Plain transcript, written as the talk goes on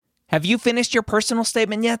Have you finished your personal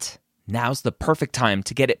statement yet? Now's the perfect time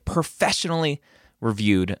to get it professionally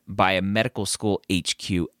reviewed by a medical school HQ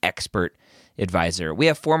expert advisor. We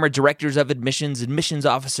have former directors of admissions, admissions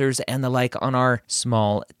officers, and the like on our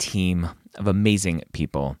small team of amazing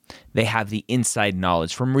people. They have the inside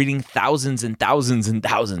knowledge from reading thousands and thousands and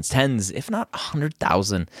thousands, tens, if not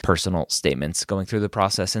 100,000 personal statements, going through the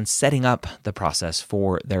process and setting up the process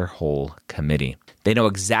for their whole committee. They know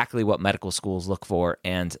exactly what medical schools look for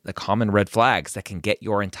and the common red flags that can get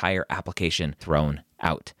your entire application thrown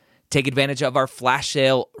out. Take advantage of our flash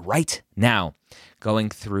sale right now, going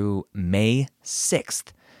through May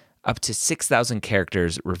 6th, up to 6,000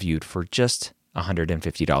 characters reviewed for just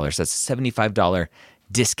 $150. That's a $75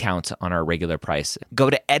 discount on our regular price. Go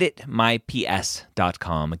to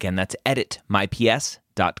editmyps.com. Again, that's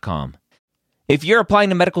editmyps.com. If you're applying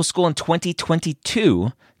to medical school in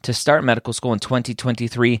 2022 to start medical school in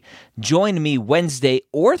 2023, join me Wednesday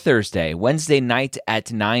or Thursday, Wednesday night at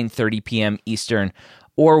 9:30 p.m. Eastern,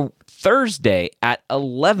 or Thursday at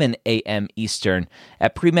 11 a.m. Eastern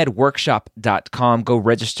at premedworkshop.com. Go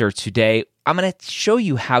register today. I'm going to show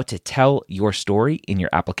you how to tell your story in your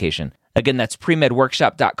application. Again, that's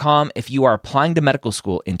premedworkshop.com. If you are applying to medical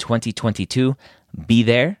school in 2022, be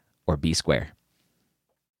there or be square.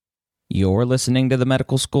 You're listening to the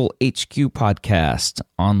Medical School HQ podcast,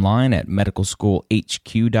 online at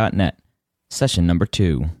medicalschoolhq.net. Session number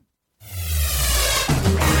 2.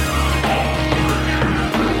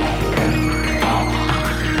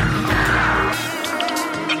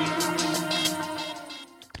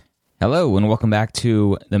 Hello, and welcome back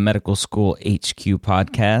to the Medical School HQ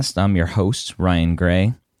podcast. I'm your host, Ryan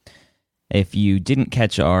Gray. If you didn't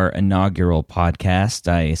catch our inaugural podcast,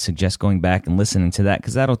 I suggest going back and listening to that,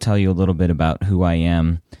 because that'll tell you a little bit about who I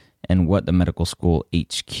am and what the Medical School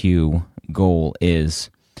HQ goal is.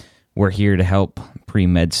 We're here to help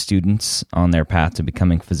pre-med students on their path to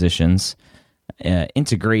becoming physicians,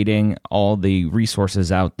 integrating all the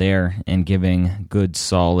resources out there and giving good,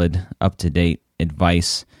 solid, up-to-date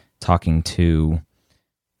advice, talking to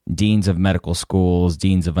deans of medical schools,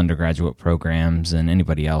 deans of undergraduate programs, and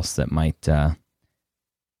anybody else that might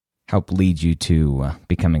help lead you to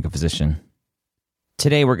becoming a physician.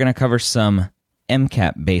 Today we're going to cover some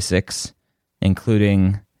MCAT basics,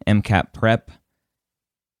 including MCAT prep,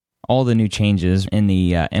 all the new changes in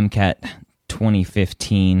the MCAT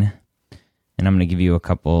 2015, and I'm going to give you a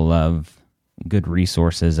couple of good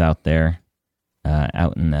resources out there,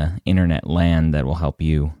 out in the internet land, that will help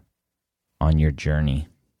you on your journey.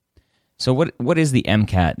 So what is the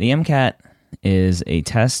MCAT? The MCAT is a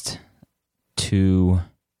test to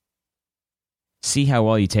see how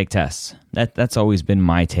well you take tests. That's always been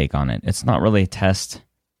my take on it. It's not really a test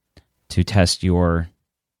to test your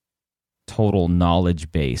total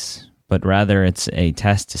knowledge base, but rather it's a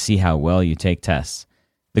test to see how well you take tests.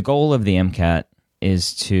 The goal of the MCAT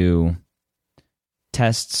is to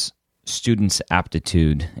test students'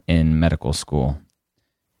 aptitude in medical school.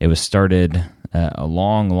 It was started a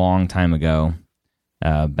long time ago,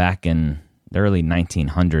 back in the early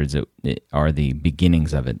 1900s. It are the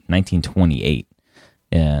beginnings of it, 1928.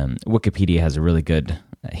 Wikipedia has a really good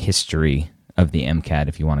history of the MCAT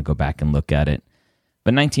if you want to go back and look at it.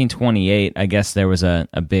 But 1928, I guess there was a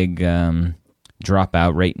big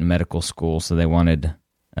dropout rate in medical school, so they wanted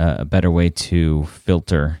a better way to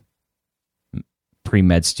filter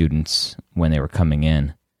pre-med students when they were coming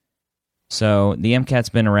in. So the MCAT's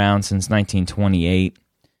been around since 1928.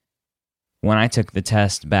 When I took the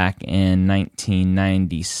test back in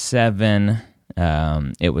 1997,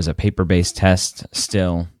 it was a paper-based test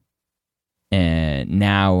still. And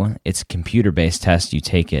now it's a computer-based test. You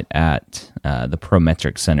take it at the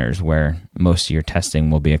Prometric centers, where most of your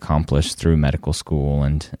testing will be accomplished through medical school,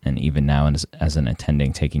 and even now as an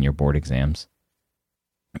attending, taking your board exams.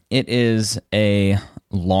 It is a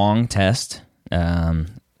long test,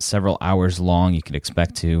 several hours long. You could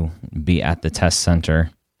expect to be at the test center.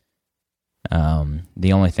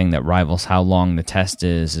 The only thing that rivals how long the test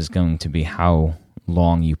is going to be how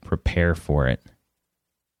long you prepare for it.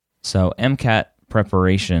 So MCAT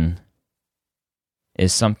preparation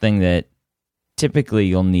is something that typically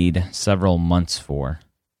you'll need several months for.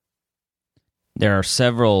 There are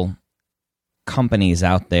several companies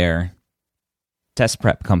out there, test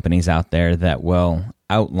prep companies out there, that will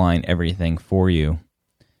outline everything for you.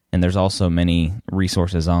 And there's also many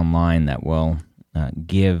resources online that will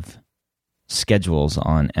give schedules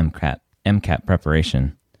on MCAT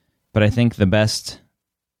preparation. But I think the best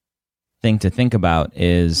thing to think about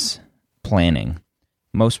is planning.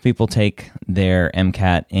 Most people take their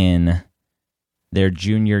MCAT in their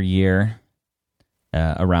junior year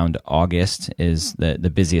around August is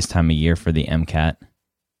the busiest time of year for the MCAT.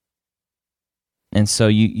 And so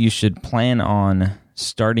you should plan on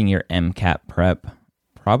starting your MCAT prep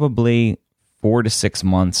probably 4 to 6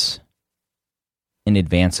 months in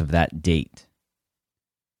advance of that date.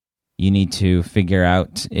 You need to figure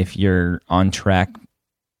out if you're on track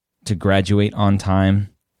to graduate on time,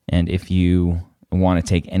 and if you want to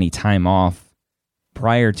take any time off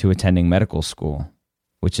prior to attending medical school,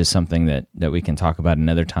 which is something that we can talk about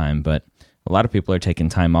another time. But a lot of people are taking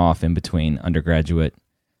time off in between undergraduate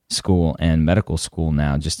school and medical school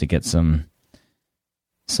now just to get some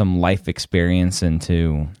life experience and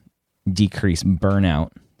to decrease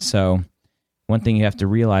burnout. So one thing you have to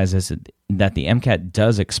realize is that the MCAT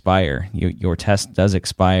does expire. Your test does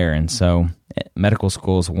expire, and so medical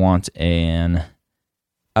schools want an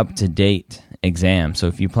up-to-date exam. So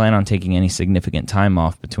if you plan on taking any significant time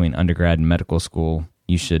off between undergrad and medical school,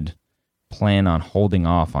 you should plan on holding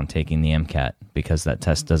off on taking the MCAT because that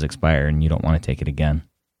test does expire and you don't want to take it again.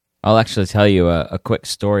 I'll actually tell you a quick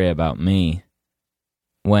story about me.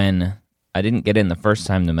 When I didn't get in the first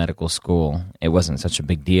time to medical school, it wasn't such a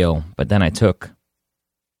big deal, but then I took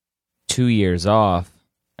 2 years off,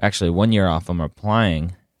 actually 1 year off from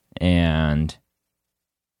applying, and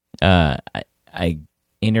I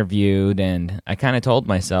interviewed, and I kind of told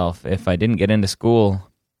myself if I didn't get into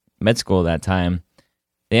med school that time,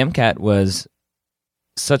 the MCAT was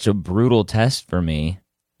such a brutal test for me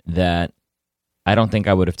that I don't think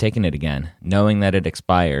I would have taken it again, knowing that it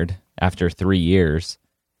expired after 3 years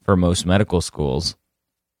for most medical schools.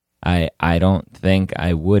 I don't think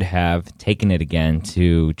I would have taken it again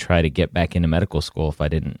to try to get back into medical school if I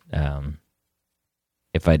didn't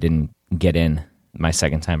get in my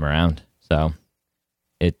second time around. So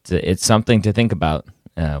it's something to think about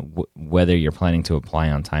whether you're planning to apply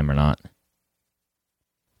on time or not.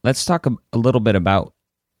 Let's talk a little bit about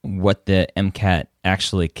what the MCAT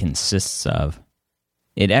actually consists of.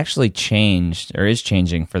 It actually changed, or is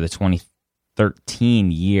changing, for the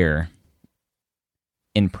 2013 year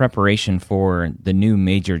in preparation for the new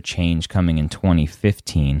major change coming in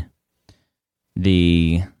 2015.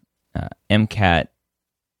 The MCAT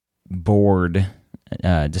board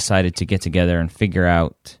decided to get together and figure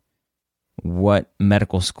out what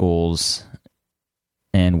medical schools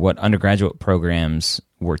and what undergraduate programs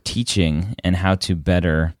were teaching and how to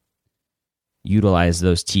better utilize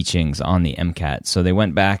those teachings on the MCAT. So they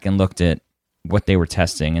went back and looked at what they were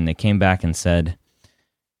testing, and they came back and said,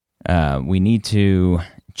 we need to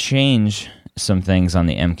change some things on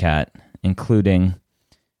the MCAT, including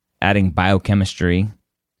adding biochemistry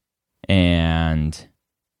and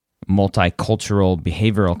multicultural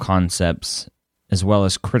behavioral concepts, as well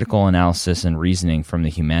as critical analysis and reasoning from the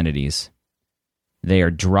humanities. They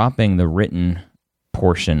are dropping the written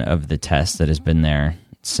portion of the test that has been there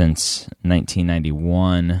since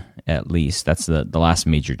 1991, at least. That's the last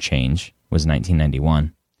major change, was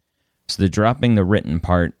 1991. So they're dropping the written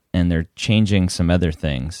part, and they're changing some other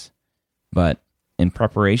things. But in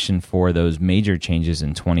preparation for those major changes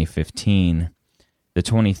in 2015, the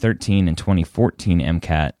 2013 and 2014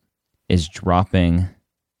 MCAT is dropping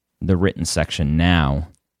the written section now.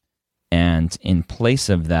 And in place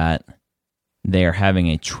of that, they are having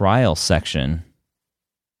a trial section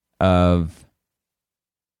of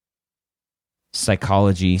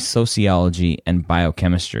psychology, sociology, and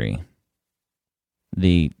biochemistry.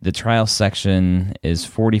 The trial section is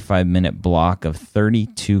 45-minute block of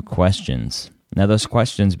 32 questions. Now those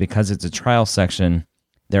questions, because it's a trial section,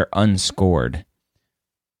 they're unscored.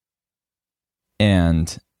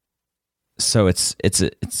 And so it's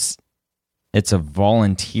a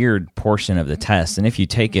volunteered portion of the test. And if you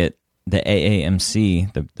take it, the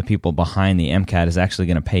AAMC, the people behind the MCAT, is actually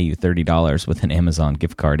going to pay you $30 with an Amazon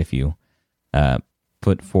gift card if you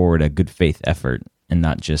put forward a good faith effort and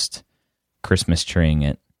not just Christmas treeing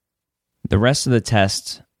it. The rest of the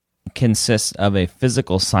test consists of a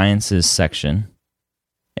physical sciences section,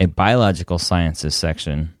 a biological sciences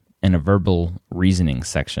section, and a verbal reasoning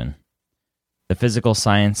section. The physical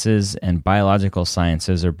sciences and biological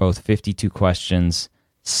sciences are both 52 questions,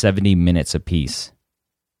 70 minutes apiece.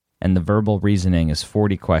 And the verbal reasoning is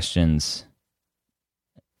 40 questions,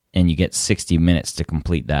 and you get 60 minutes to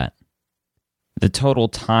complete that. The total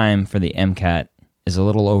time for the MCAT is a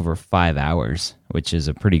little over 5 hours, which is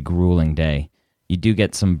a pretty grueling day. You do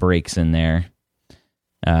get some breaks in there.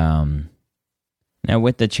 Now,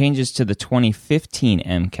 with the changes to the 2015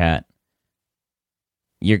 MCAT,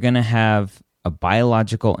 you're going to have a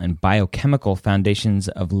biological and biochemical foundations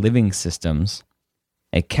of living systems,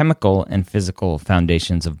 a chemical and physical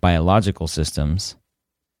foundations of biological systems,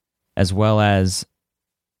 as well as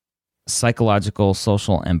psychological,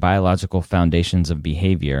 social, and biological foundations of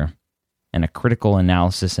behavior, and a critical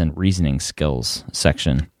analysis and reasoning skills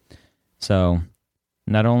section. So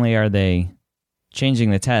not only are they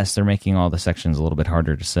changing the test, they're making all the sections a little bit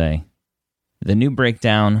harder to say. The new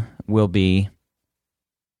breakdown will be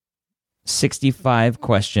 65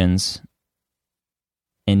 questions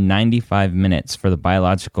in 95 minutes for the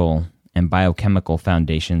biological and biochemical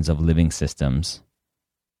foundations of living systems.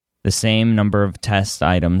 The same number of test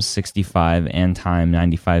items, 65, and time,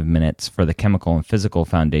 95 minutes, for the chemical and physical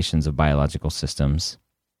foundations of biological systems.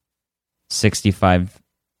 65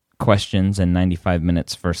 questions and 95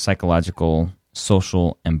 minutes for psychological,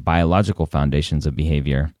 social, and biological foundations of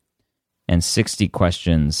behavior. And 60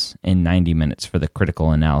 questions in 90 minutes for the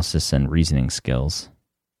critical analysis and reasoning skills.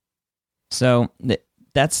 So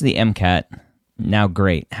that's the MCAT. Now,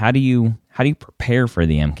 great. How do you prepare for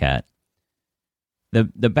the MCAT?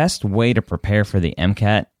 The best way to prepare for the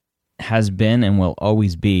MCAT has been and will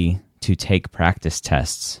always be to take practice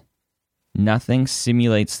tests. Nothing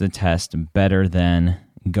simulates the test better than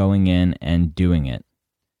going in and doing it.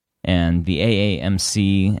 And the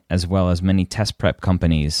AAMC, as well as many test prep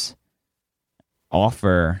companies,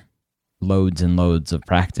 offer loads and loads of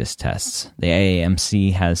practice tests. The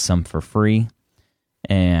AAMC has some for free,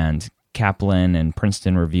 and Kaplan and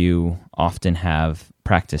Princeton Review often have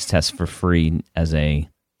practice tests for free as a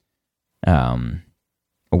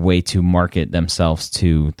way to market themselves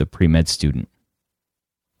to the pre-med student.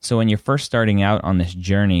 So when you're first starting out on this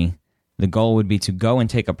journey, the goal would be to go and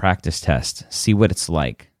take a practice test, see what it's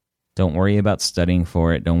like. Don't worry about studying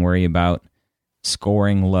for it. Don't worry about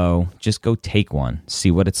scoring low. Just go take one,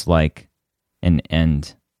 see what it's like,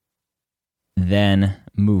 and then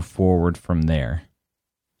move forward from there.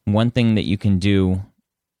 One thing that you can do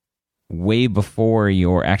way before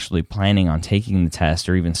you're actually planning on taking the test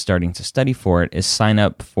or even starting to study for it is sign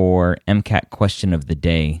up for MCAT Question of the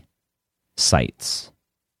Day sites.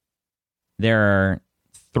 There are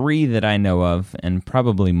 3 that I know of, and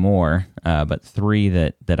probably more, but 3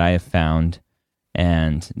 that I have found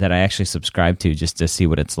and that I actually subscribe to just to see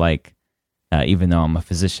what it's like. Even though I'm a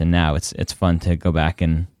physician now, it's fun to go back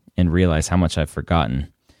and realize how much I've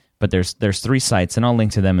forgotten. But there's 3 sites, and I'll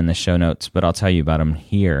link to them in the show notes, but I'll tell you about them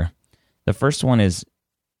here. The first one is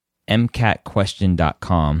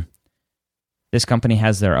MCATquestion.com. This company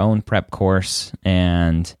has their own prep course,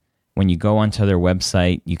 and when you go onto their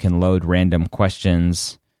website, you can load random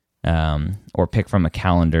questions or pick from a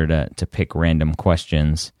calendar to pick random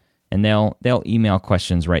questions, and they'll email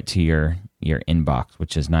questions right to your inbox,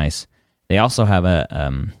 which is nice. They also have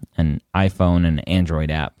an iPhone and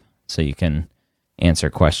Android app, so you can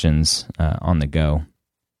answer questions on the go.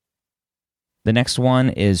 The next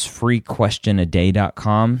one is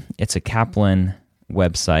freequestionaday.com. It's a Kaplan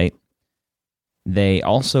website. They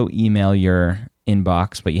also email your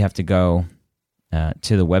inbox, but you have to go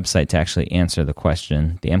to the website to actually answer the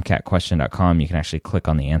question. The MCATquestion.com, you can actually click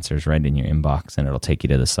on the answers right in your inbox, and it'll take you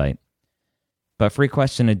to the site. But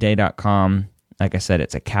freequestionaday.com, like I said,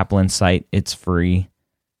 it's a Kaplan site. It's free.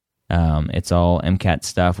 It's all MCAT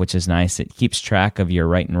stuff, which is nice. It keeps track of your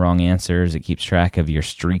right and wrong answers. It keeps track of your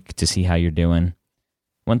streak to see how you're doing.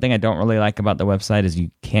 One thing I don't really like about the website is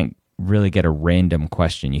you can't really get a random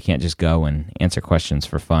question. You can't just go and answer questions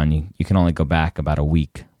for fun. You can only go back about a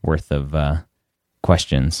week worth of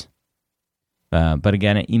questions. But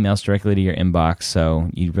again, it emails directly to your inbox, so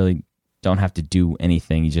you really don't have to do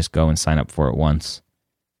anything. You just go and sign up for it once.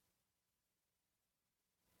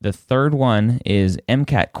 The third one is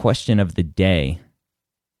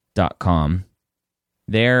MCATquestionoftheday.com.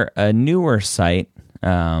 They're a newer site,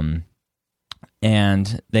 and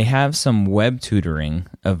they have some web tutoring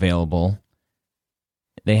available.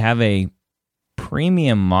 They have a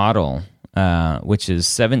premium model, which is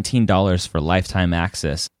 $17 for lifetime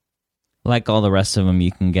access. Like all the rest of them,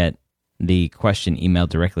 you can get the question emailed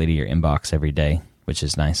directly to your inbox every day, which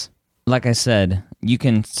is nice. Like I said, you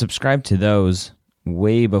can subscribe to those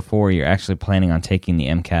way before you're actually planning on taking the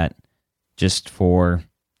MCAT, just for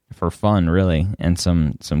fun, really, and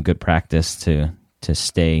some good practice to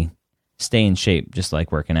stay in shape, just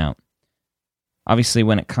like working out. Obviously,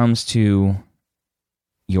 when it comes to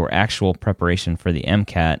your actual preparation for the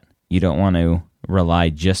MCAT, you don't want to rely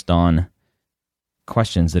just on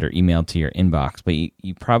questions that are emailed to your inbox, but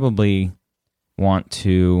you probably want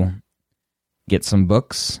to get some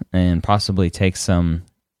books and possibly take some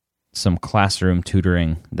classroom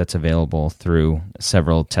tutoring that's available through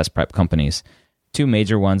several test prep companies. 2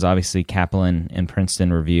 major ones, obviously, Kaplan and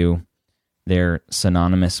Princeton Review. They're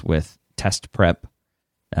synonymous with test prep.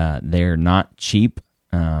 They're not cheap,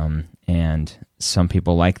 and some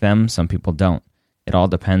people like them, some people don't. it all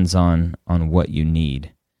depends on what you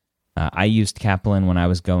need. I used Kaplan when I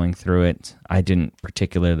was going through it. I didn't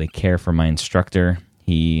particularly care for my instructor.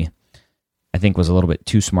 He, I think, was a little bit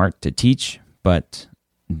too smart to teach, but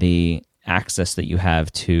the access that you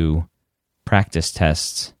have to practice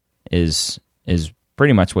tests is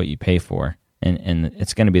pretty much what you pay for. And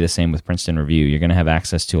it's going to be the same with Princeton Review. You're going to have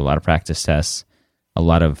access to a lot of practice tests, a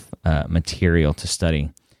lot of material to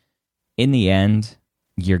study. In the end,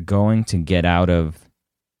 you're going to get out of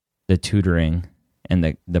the tutoring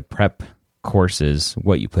and the prep courses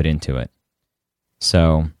what you put into it.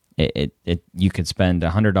 So you could spend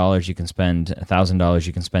 $100, you can spend $1,000,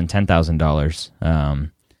 you can spend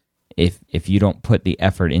 $10,000. If you don't put the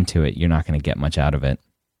effort into it, you're not going to get much out of it.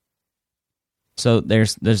 So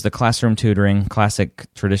there's the classroom tutoring, classic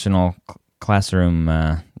traditional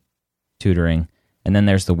classroom tutoring, and then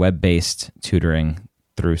there's the web-based tutoring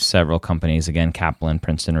through several companies. Again, Kaplan,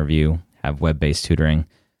 Princeton Review have web-based tutoring.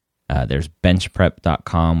 There's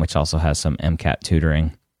benchprep.com, which also has some MCAT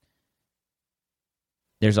tutoring.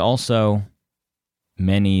 There's also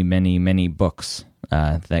many, many, many books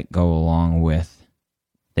that go along with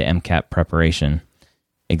the MCAT preparation.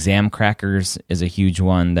 Exam Crackers is a huge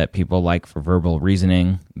one that people like for verbal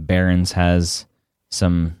reasoning. Barron's has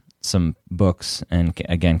some books, and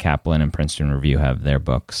again, Kaplan and Princeton Review have their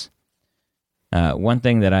books. One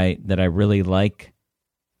thing that I really like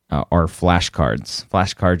are flashcards.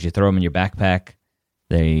 Flashcards, you throw them in your backpack.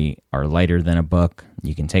 They are lighter than a book.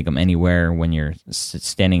 You can take them anywhere. When you're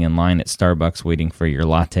standing in line at Starbucks waiting for your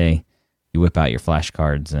latte, you whip out your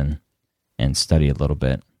flashcards and study a little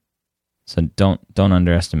bit. So don't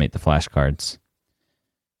underestimate the flashcards.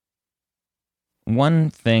 One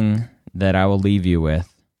thing that I will leave you with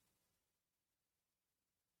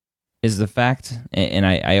is the fact, and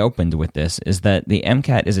I opened with this, is that the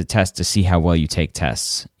MCAT is a test to see how well you take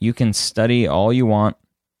tests. You can study all you want.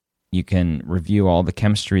 You can review all the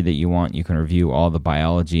chemistry that you want. You can review all the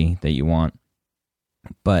biology that you want.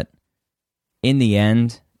 But in the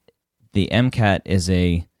end, the MCAT is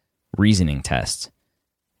a reasoning test.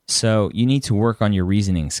 So you need to work on your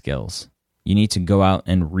reasoning skills. You need to go out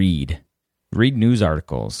and read news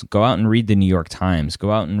articles. Go out and read the New York Times.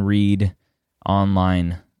 Go out and read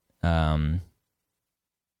online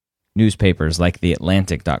newspapers like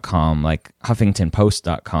theatlantic.com, like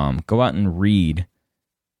huffingtonpost.com. Go out and read,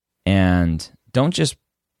 and don't just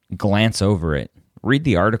glance over it. Read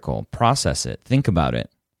the article, process it, think about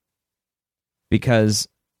it. Because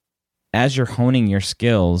as you're honing your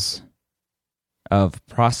skills of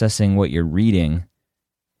processing what you're reading,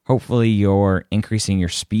 hopefully you're increasing your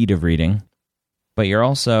speed of reading, but you're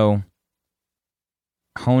also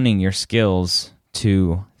honing your skills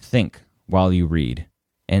to think while you read.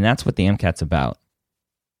 And that's what the MCAT's about.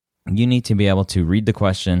 You need to be able to read the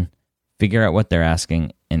question, figure out what they're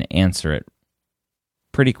asking, and answer it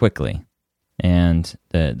pretty quickly. And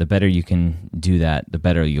the better you can do that, the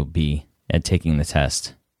better you'll be at taking the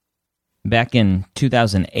test. Back in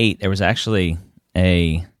 2008, there was actually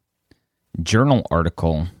a journal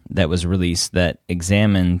article that was released that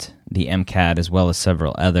examined the MCAT as well as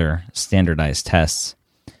several other standardized tests.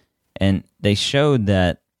 And they showed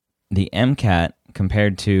that the MCAT,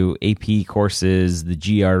 compared to AP courses, the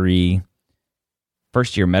GRE,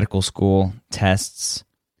 first-year medical school tests,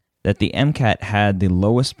 that the MCAT had the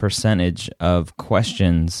lowest percentage of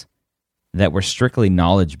questions that were strictly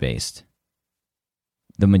knowledge-based.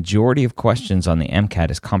 The majority of questions on the MCAT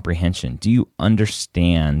is comprehension. Do you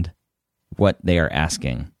understand what they are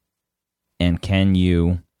asking? And can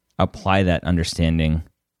you apply that understanding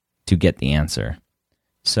to get the answer?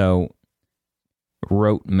 So,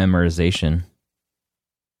 rote memorization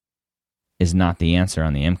is not the answer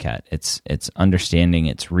on the MCAT. It's understanding,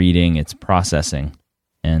 it's reading, it's processing,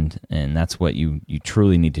 and that's what you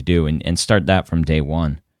truly need to do, and start that from day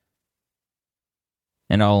one.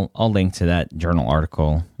 And I'll link to that journal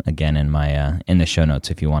article again in my in the show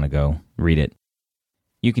notes if you want to go read it.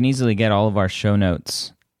 You can easily get all of our show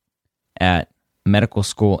notes at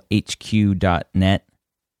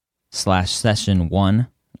medicalschoolhq.net/session1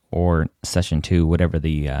 or session 2, whatever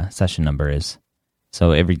the session number is.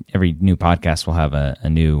 So every new podcast will have a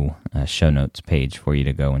new show notes page for you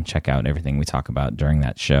to go and check out everything we talk about during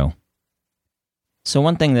that show. So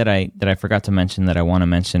one thing that I forgot to mention that I want to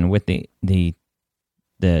mention with the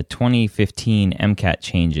 2015 MCAT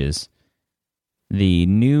changes, the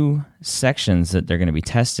new sections that they're going to be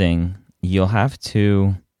testing, you'll have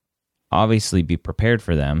to obviously be prepared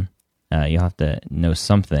for them. You'll have to know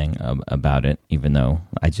something about it, even though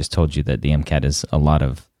I just told you that the MCAT is a lot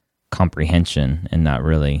of comprehension and not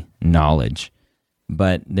really knowledge.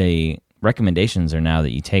 But the recommendations are now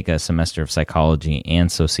that you take a semester of psychology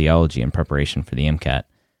and sociology in preparation for the MCAT.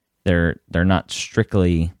 They're not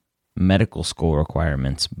strictly medical school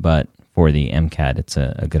requirements, but for the MCAT, it's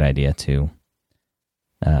a good idea to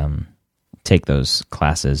take those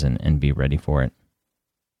classes and be ready for it.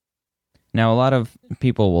 Now, a lot of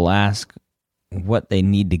people will ask what they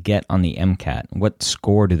need to get on the MCAT. What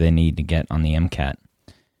score do they need to get on the MCAT?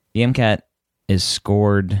 The MCAT is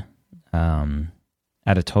scored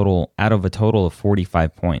out of a total of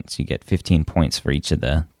 45 points. You get 15 points for each of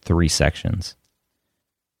the 3 sections.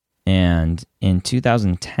 And in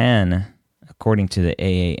 2010, according to the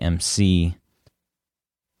AAMC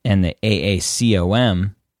and the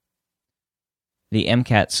AACOM, the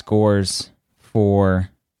MCAT scores for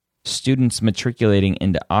students matriculating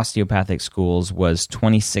into osteopathic schools was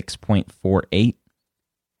 26.48,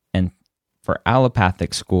 and for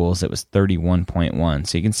allopathic schools, it was 31.1.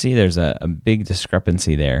 So you can see there's a big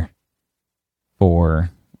discrepancy there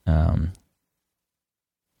for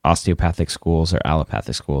osteopathic schools or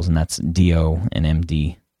allopathic schools, and that's DO and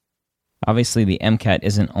MD. Obviously, the MCAT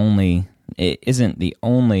isn't the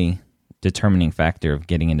only determining factor of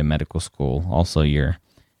getting into medical school. Also, your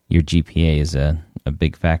GPA is a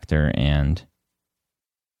big factor, and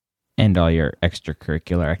all your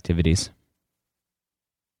extracurricular activities.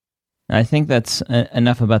 I think that's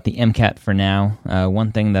enough about the MCAT for now.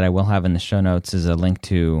 One thing that I will have in the show notes is a link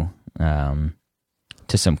to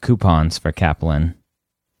some coupons for Kaplan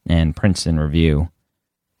and Princeton Review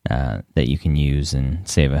that you can use and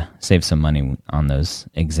save some money on those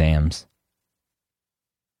exams.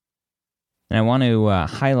 And I want to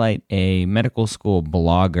highlight a medical school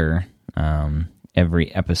blogger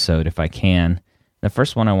every episode if I can. The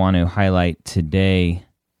first one I want to highlight today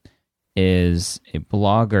is a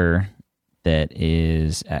blogger that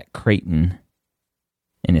is at Creighton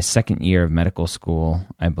in his second year of medical school,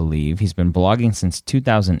 I believe. He's been blogging since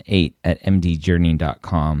 2008 at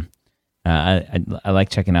mdjourney.com. I like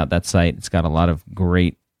checking out that site. It's got a lot of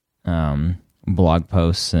great blog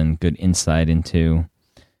posts and good insight into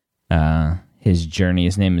his journey.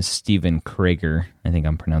 His name is Stephen Krager. I think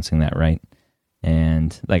I'm pronouncing that right.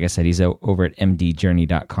 And like I said, he's over at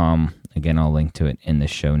mdjourney.com. Again, I'll link to it in the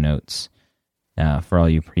show notes. For all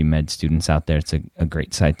you pre-med students out there, it's a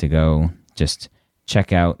great site to go. Just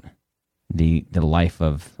check out the life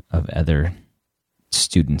of other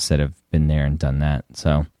students that have been there and done that.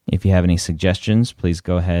 So if you have any suggestions, please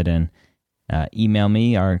go ahead and email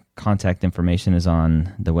me. Our contact information is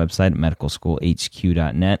on the website at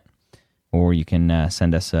medicalschoolhq.net, or you can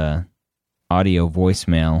send us a audio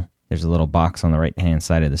voicemail. There's a little box on the right-hand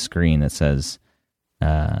side of the screen that says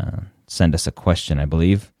send us a question, I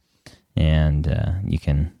believe. And you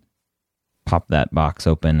can pop that box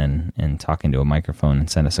open and talk into a microphone and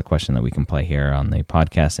send us a question that we can play here on the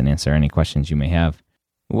podcast and answer any questions you may have.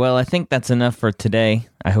 Well, I think that's enough for today.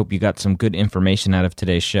 I hope you got some good information out of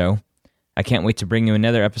today's show. I can't wait to bring you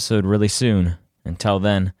another episode really soon. Until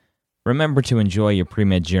then, remember to enjoy your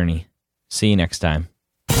pre-med journey. See you next time.